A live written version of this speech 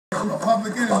A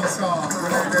Public Enemy song.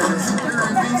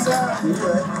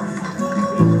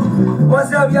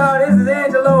 What's up, y'all? This is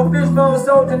Angelo, Fishbone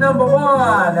Soldier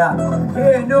 #1.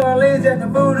 Here in New Orleans at the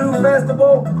Voodoo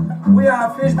Festival. We are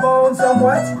Fishbone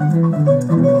somewhat.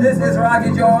 This is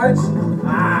Rocky George.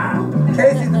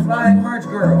 Casey's the Flying Merch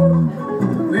Girl.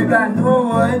 We've got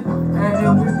Norwood, and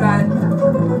then we've got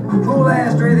Cool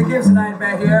Ass Dre the Gibson Knight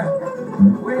back here.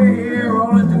 We're here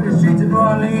rolling through the streets of New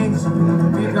Orleans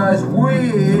because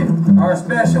we are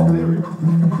special.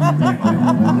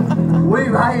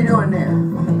 How you doing there?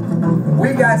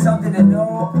 We got something that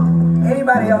no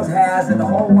anybody else has in the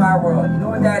whole wide world. You know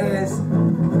what that is?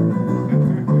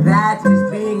 That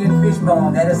is being in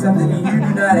Fishbone. That is something that you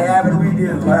do not have and we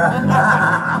do.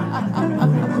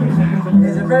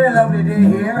 It's a very lovely day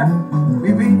here.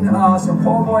 We've eaten some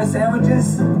po' boy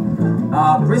sandwiches,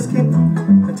 brisket,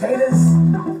 potatoes,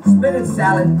 spinach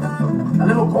salad, a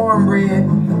little cornbread,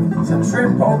 some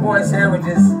shrimp po' boy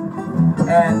sandwiches,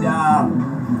 and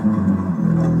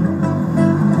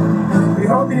we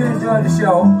hope you enjoy the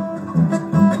show.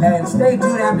 And stay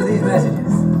tuned after these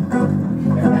messages.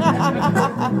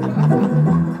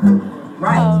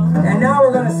 Right, and now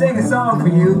we're going to sing a song for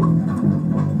you,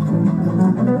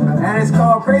 and it's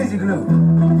called Crazy Glue.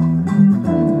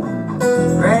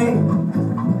 Ready?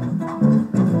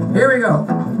 Here we go.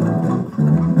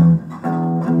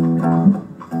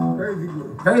 Crazy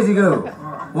Glue. Crazy Glue.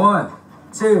 1,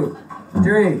 2,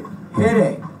 3, hit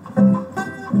it.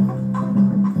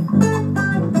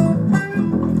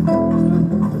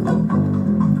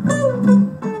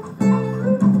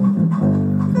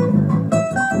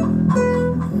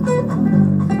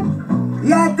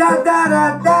 Yeah, da da da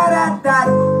da da da.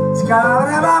 Ska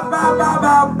ba ba ba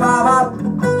ba ba ba.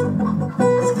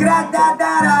 Ska da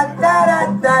da da da da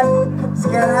da.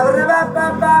 Ska ba ba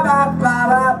ba ba ba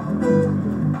ba.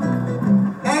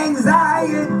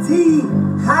 Anxiety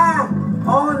high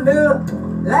on the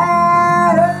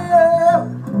ladder.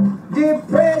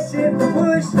 Depression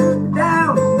push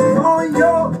down on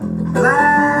your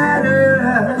bladder.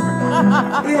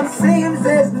 It seems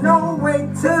there's no way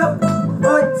to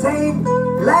attain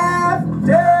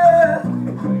laughter,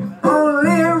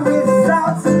 only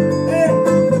results in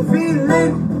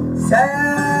feeling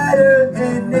sadder,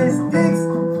 and it sticks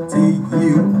to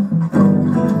you.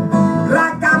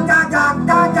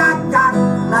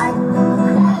 Like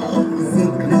crazy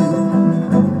glue.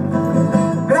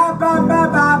 Ba ba ba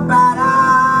ba ba da.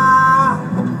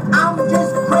 I'm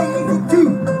just crazy too.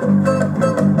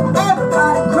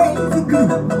 Everybody crazy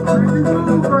glue.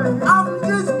 I'm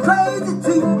just crazy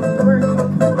too.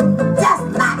 Just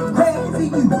like crazy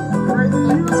you.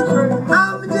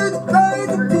 I'm just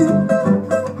crazy too.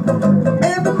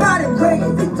 Everybody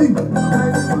crazy too.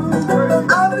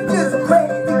 I'm just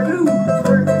crazy blue.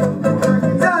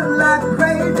 Just like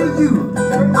crazy you.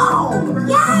 Oh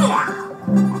yeah!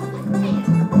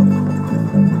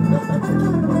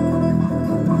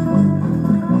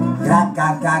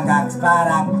 Got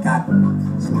sparak.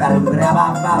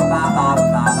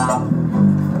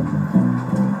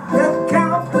 The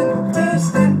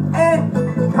competition and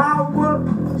power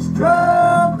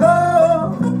struggle,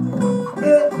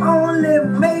 it only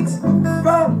makes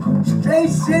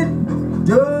frustration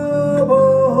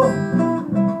double.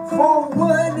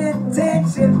 Forward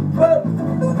intention, but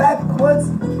backwards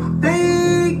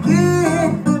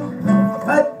thinking.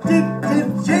 Addictive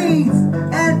genes,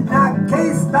 and I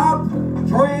can't stop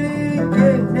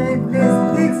drinking, and this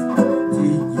sticks to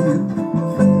you.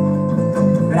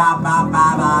 Ba ba ba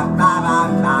ba ba ba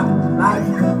ba, like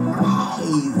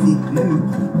crazy glue.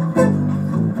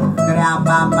 Ba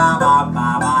ba ba ba ba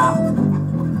ba.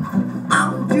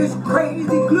 I'm just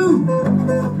crazy glue.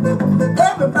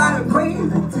 Everybody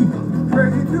crazy too.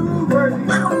 Crazy glue, crazy.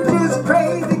 I'm just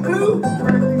crazy glue.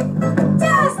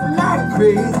 Just like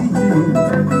crazy you.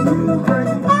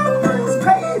 I'm just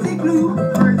crazy glue.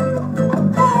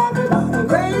 Everybody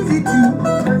crazy too.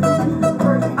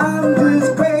 I'm just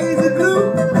crazy glue.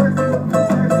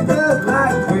 Just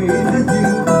like crazy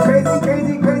you. Crazy,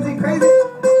 crazy, crazy, crazy.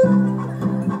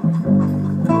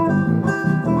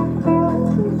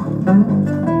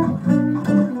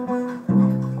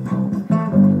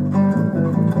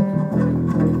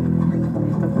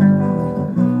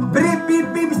 Beep beep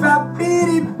beep beep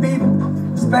beep beep.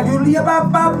 Spagulia ba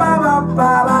ba ba ba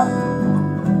ba ba.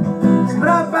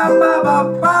 Ba ba ba ba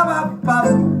ba ba ba.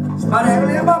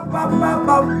 Spagulia ba ba ba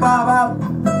ba ba ba.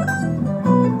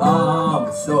 I'm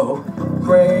so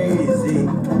crazy,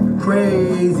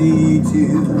 crazy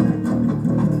too.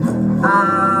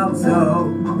 I'm so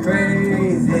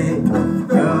crazy,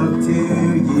 hooked to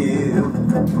you.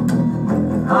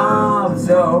 I'm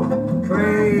so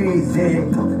crazy,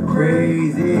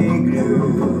 crazy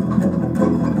glue.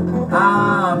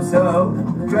 I'm so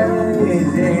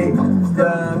crazy,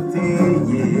 stuck to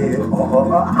you.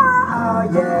 Oh,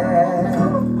 yeah.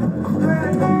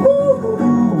 Ooh,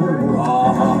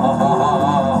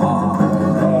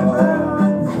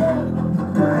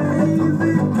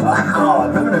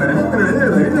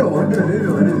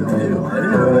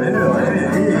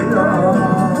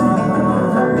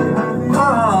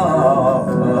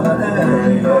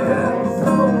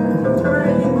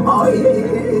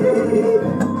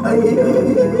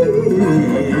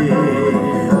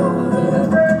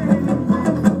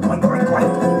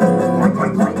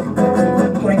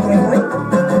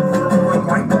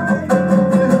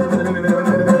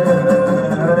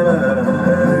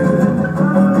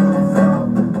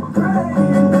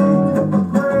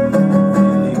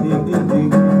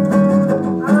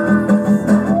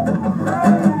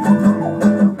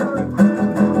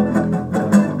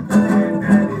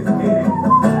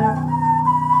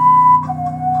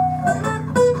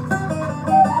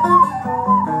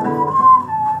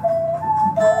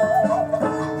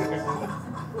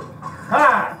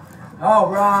 all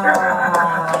right.